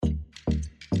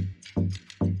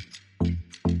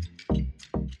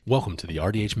Welcome to the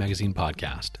RDH Magazine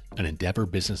podcast, an Endeavor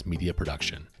Business Media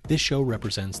production. This show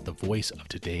represents the voice of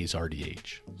today's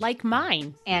RDH. Like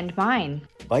mine. And mine.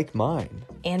 Like mine.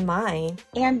 And mine.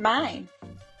 And mine.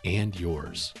 And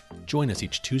yours. Join us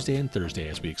each Tuesday and Thursday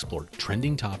as we explore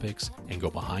trending topics and go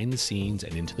behind the scenes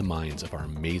and into the minds of our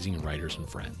amazing writers and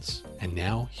friends. And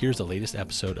now, here's the latest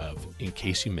episode of In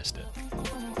Case You Missed It.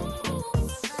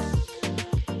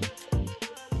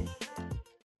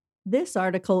 This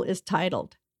article is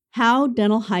titled, How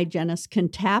Dental Hygienists Can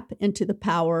Tap into the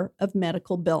Power of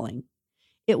Medical Billing.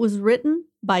 It was written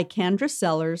by Kendra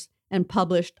Sellers and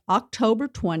published October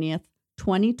 20th,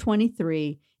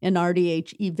 2023 in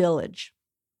RDH eVillage.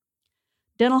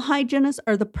 Dental hygienists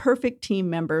are the perfect team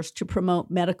members to promote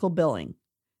medical billing.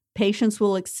 Patients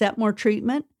will accept more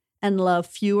treatment and love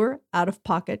fewer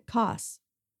out-of-pocket costs.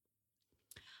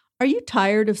 Are you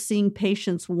tired of seeing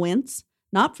patients wince,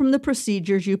 not from the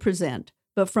procedures you present,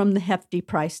 but from the hefty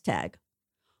price tag?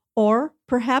 Or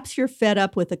perhaps you're fed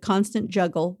up with a constant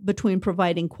juggle between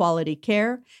providing quality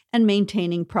care and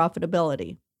maintaining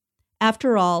profitability.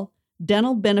 After all,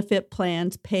 dental benefit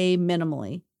plans pay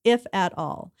minimally, if at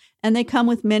all, and they come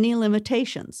with many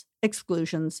limitations,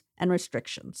 exclusions, and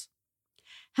restrictions.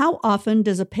 How often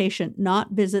does a patient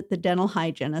not visit the dental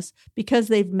hygienist because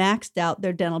they've maxed out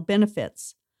their dental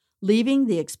benefits, leaving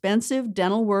the expensive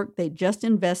dental work they just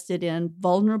invested in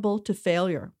vulnerable to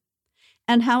failure?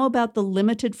 And how about the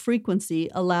limited frequency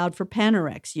allowed for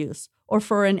Panorex use or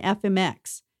for an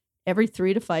FMX? Every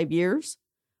 3 to 5 years?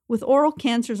 With oral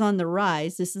cancers on the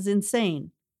rise, this is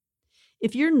insane.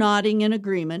 If you're nodding in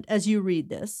agreement as you read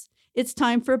this, it's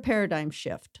time for a paradigm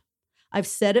shift. I've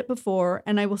said it before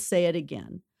and I will say it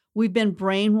again. We've been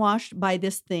brainwashed by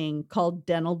this thing called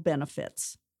dental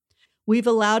benefits. We've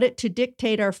allowed it to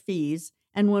dictate our fees,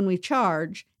 and when we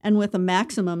charge, and with a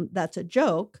maximum that's a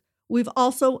joke, we've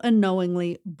also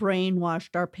unknowingly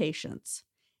brainwashed our patients.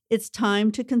 It's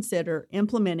time to consider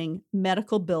implementing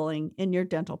medical billing in your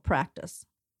dental practice.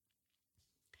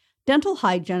 Dental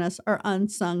hygienists are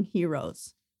unsung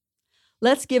heroes.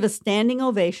 Let's give a standing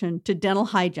ovation to dental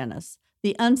hygienists,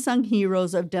 the unsung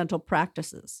heroes of dental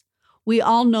practices. We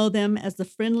all know them as the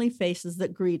friendly faces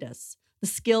that greet us, the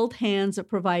skilled hands that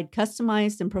provide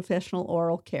customized and professional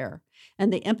oral care,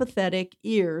 and the empathetic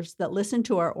ears that listen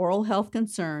to our oral health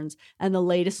concerns and the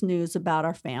latest news about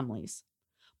our families.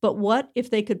 But what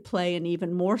if they could play an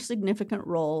even more significant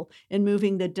role in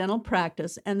moving the dental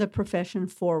practice and the profession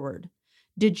forward?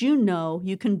 Did you know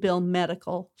you can bill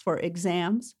medical for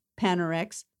exams,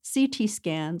 Panorex, CT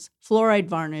scans, fluoride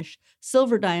varnish,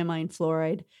 silver diamine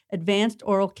fluoride, advanced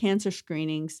oral cancer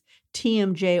screenings,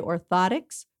 TMJ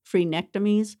orthotics,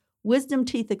 frenectomies, wisdom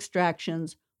teeth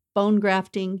extractions, bone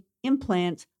grafting,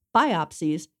 implants,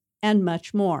 biopsies, and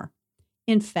much more?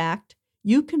 In fact,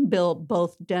 you can bill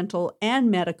both dental and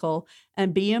medical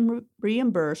and be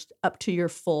reimbursed up to your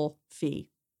full fee.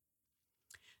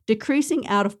 Decreasing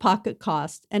out-of-pocket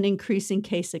costs and increasing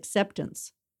case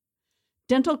acceptance.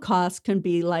 Dental costs can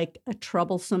be like a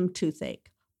troublesome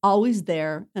toothache, always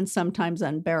there and sometimes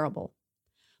unbearable.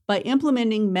 By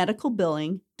implementing medical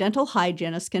billing, dental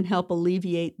hygienists can help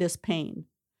alleviate this pain.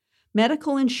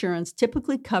 Medical insurance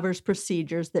typically covers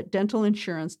procedures that dental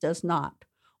insurance does not,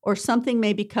 or something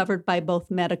may be covered by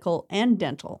both medical and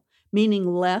dental,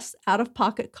 meaning less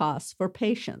out-of-pocket costs for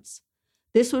patients.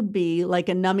 This would be like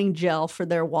a numbing gel for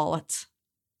their wallets.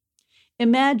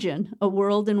 Imagine a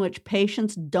world in which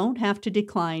patients don't have to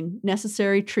decline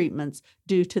necessary treatments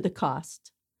due to the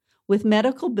cost. With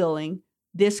medical billing,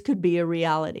 this could be a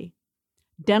reality.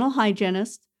 Dental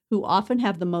hygienists, who often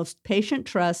have the most patient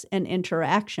trust and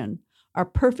interaction, are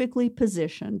perfectly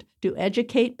positioned to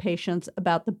educate patients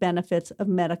about the benefits of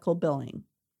medical billing.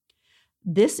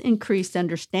 This increased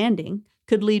understanding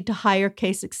could lead to higher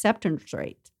case acceptance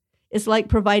rates. It's like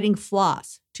providing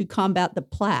floss to combat the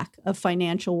plaque of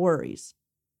financial worries.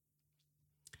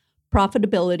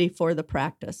 Profitability for the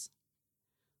practice.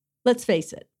 Let's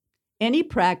face it, any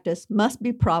practice must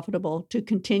be profitable to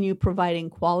continue providing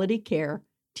quality care,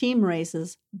 team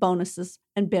raises, bonuses,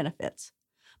 and benefits.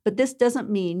 But this doesn't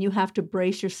mean you have to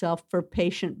brace yourself for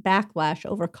patient backlash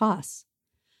over costs.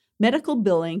 Medical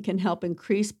billing can help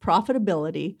increase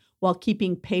profitability while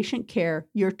keeping patient care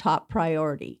your top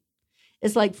priority.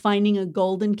 It's like finding a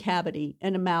golden cavity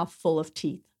in a mouth full of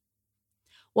teeth.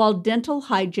 While dental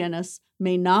hygienists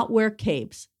may not wear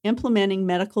capes, implementing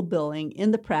medical billing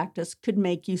in the practice could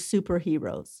make you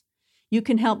superheroes. You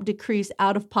can help decrease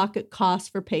out-of-pocket costs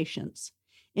for patients,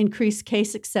 increase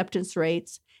case acceptance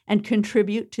rates, and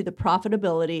contribute to the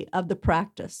profitability of the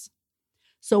practice.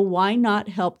 So why not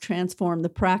help transform the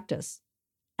practice?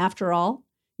 After all,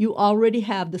 You already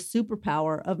have the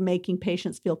superpower of making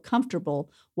patients feel comfortable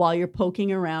while you're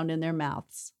poking around in their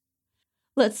mouths.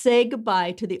 Let's say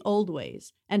goodbye to the old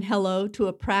ways and hello to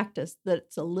a practice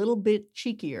that's a little bit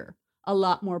cheekier, a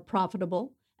lot more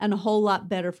profitable, and a whole lot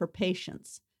better for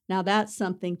patients. Now that's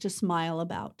something to smile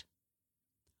about.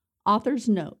 Author's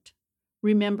note: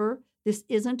 remember, this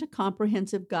isn't a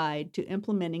comprehensive guide to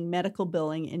implementing medical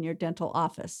billing in your dental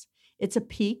office. It's a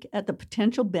peek at the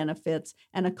potential benefits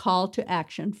and a call to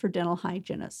action for dental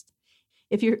hygienists.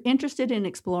 If you're interested in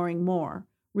exploring more,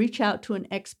 reach out to an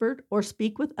expert or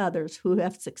speak with others who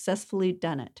have successfully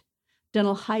done it.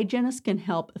 Dental hygienists can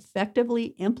help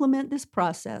effectively implement this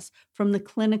process from the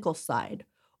clinical side,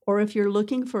 or if you're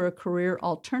looking for a career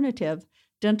alternative,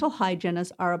 dental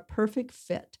hygienists are a perfect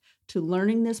fit to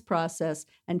learning this process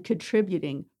and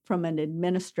contributing from an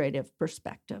administrative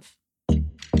perspective.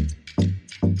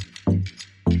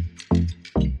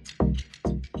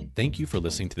 Thank you for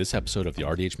listening to this episode of the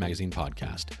RDH Magazine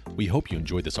podcast. We hope you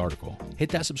enjoyed this article. Hit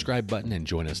that subscribe button and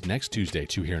join us next Tuesday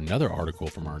to hear another article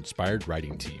from our inspired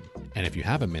writing team. And if you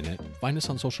have a minute, find us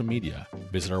on social media,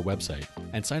 visit our website,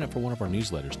 and sign up for one of our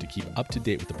newsletters to keep up to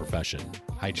date with the profession.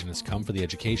 Hygienists come for the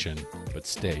education, but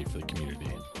stay for the community.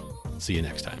 See you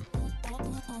next time.